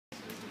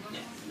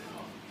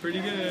Pretty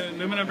good.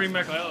 Then I'm gonna bring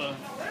back Lila.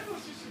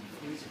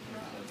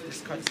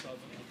 This card spell you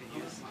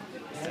can use.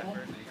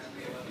 Separate.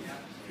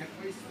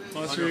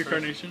 Monster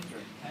Reincarnation.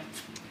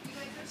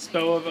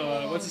 Spell of,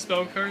 what's the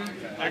spell card?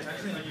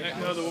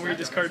 No, the one where you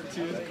discard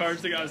 2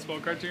 cards that got a spell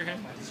card to your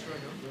hand.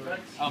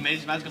 Oh,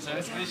 Magical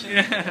Service Edition?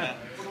 Yeah.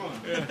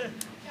 Yeah.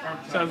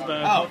 Sounds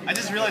bad. Oh, I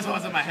just realized what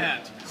was in my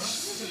hand.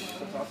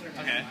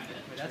 Okay.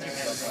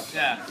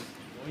 Yeah.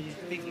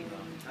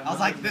 I was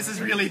like, this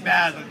is really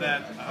bad, and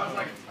then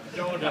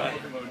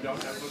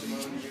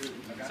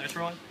search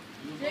for one.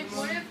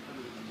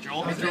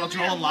 Joel and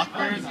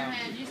Lockbird.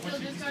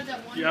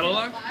 You got a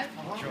lock?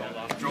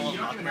 Joel and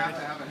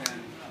Lockbird.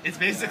 It's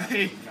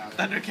basically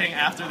Thunder King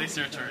after they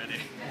search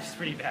already. Which is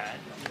pretty bad.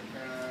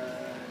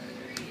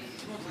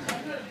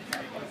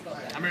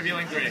 I'm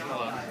revealing 3.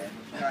 Hold on.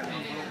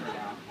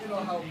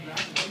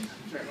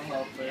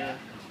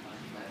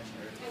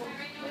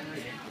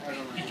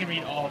 You can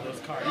read all of those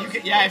cards. You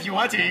can, yeah, if you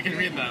want to, you can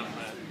read them.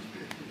 But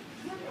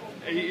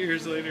 8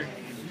 years later.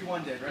 You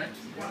won, did, right?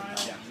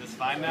 yeah. Is this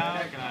fine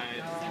now? Can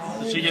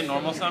I? Did she get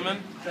normal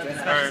summon?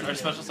 Or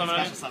special summon?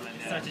 Special summon,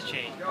 yeah. Start to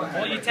change.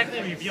 Well, you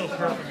technically revealed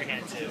her from your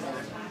hand too.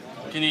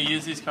 Can you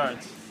use these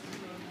cards?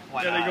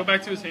 Why Yeah, they not? go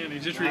back to his hand.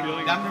 He's just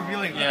revealing them. I'm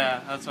revealing them.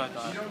 Yeah, that's what I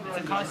thought. It's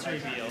a cost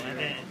reveal, and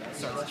then it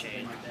starts to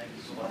change.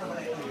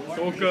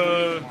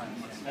 Oka.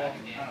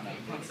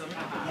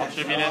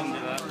 Tribute it and do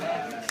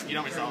that. You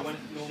don't resolve it.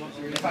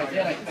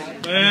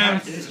 Man.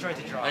 It is try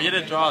to draw. I get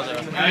a draw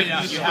though.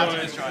 Yeah, you have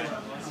to destroy it.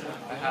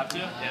 I have to?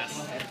 Yes.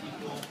 Go ahead.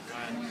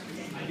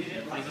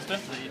 What does this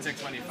do? So you take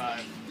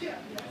 25.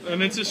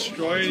 And it's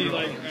destroyed. He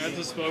like adds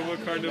a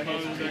spellbook card to the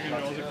bottom of his deck and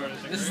draws a card. I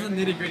think, This is right? the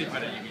nitty gritty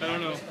part. I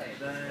don't know.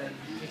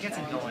 It gets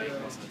annoying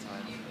most of the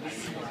time.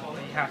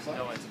 You have to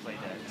know when to play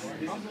decks.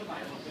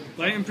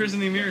 Light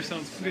Imprisoning Mirror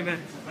sounds pretty nice.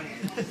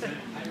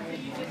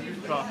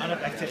 Well,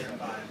 unaffected.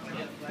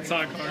 It's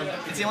not a card.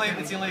 It's the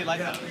only like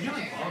that.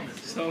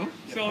 So,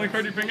 it's the only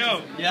card you bring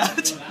out. Yeah.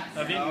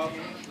 Have you?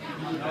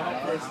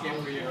 First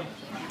game for you.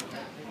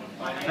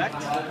 Effect.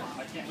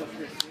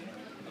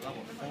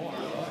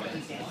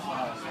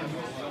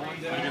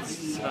 Like it's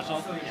special?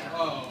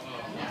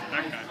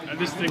 That guy. I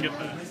just didn't get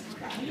that.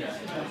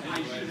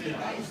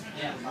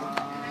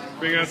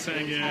 Bring out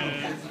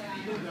Sangan.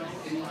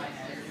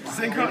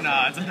 Synchro?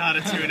 Nah, it's not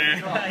a tuner.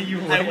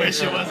 You I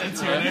wish it was a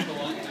tuner.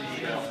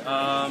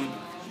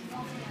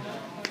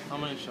 How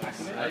many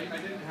shots?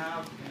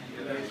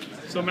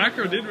 So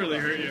macro did really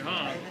hurt you,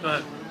 huh?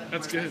 But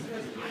that's good.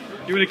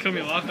 You would have killed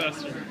me a lot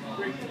faster.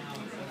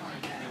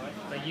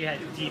 But you had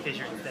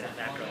D-Fissure instead of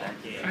macro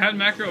that game. I had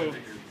macro.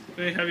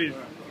 They heavy.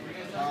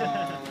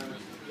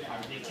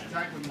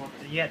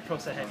 You had Pro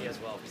Set Heavy as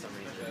well for some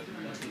reason.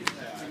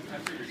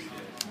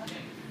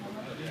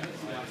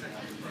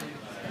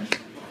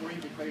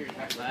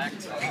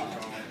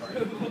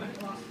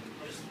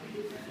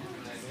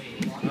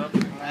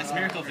 That's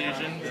Miracle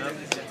Fusion. Yep.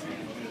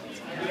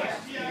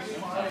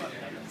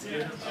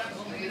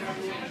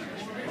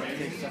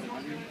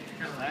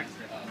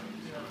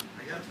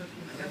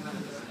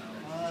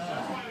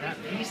 That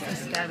beast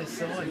stat is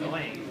so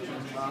annoying.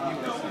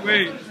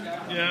 Wait.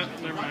 Yeah,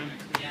 never mind.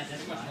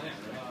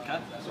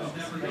 Cut.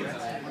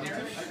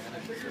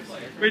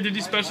 Wait, did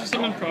you special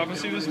summon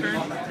Prophecy this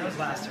turn? That was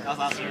last turn. That was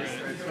last turn.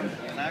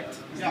 Effect.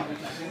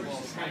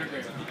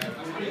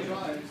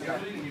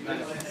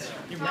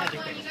 Your magic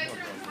deck is more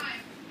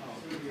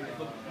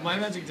broken. My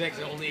magic deck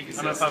only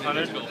exists I'm at 500. in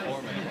digital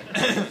format.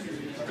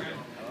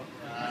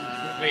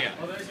 Wait, yeah.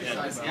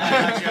 Yeah, I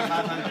got you at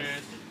 500.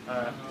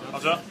 I'll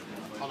draw.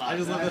 Hold on. I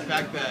just love the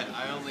fact that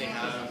I only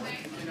have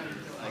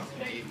like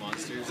 8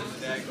 monsters in the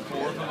deck.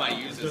 4 of them I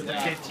use as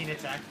land. 15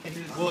 attack.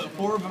 Well,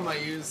 4 of them I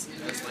use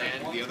as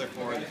land. The other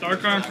 4 are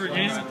Dark Arm for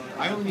game?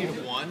 I only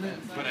need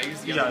 1, but I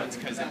use the other ones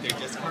because if they're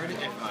discarded,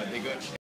 if they go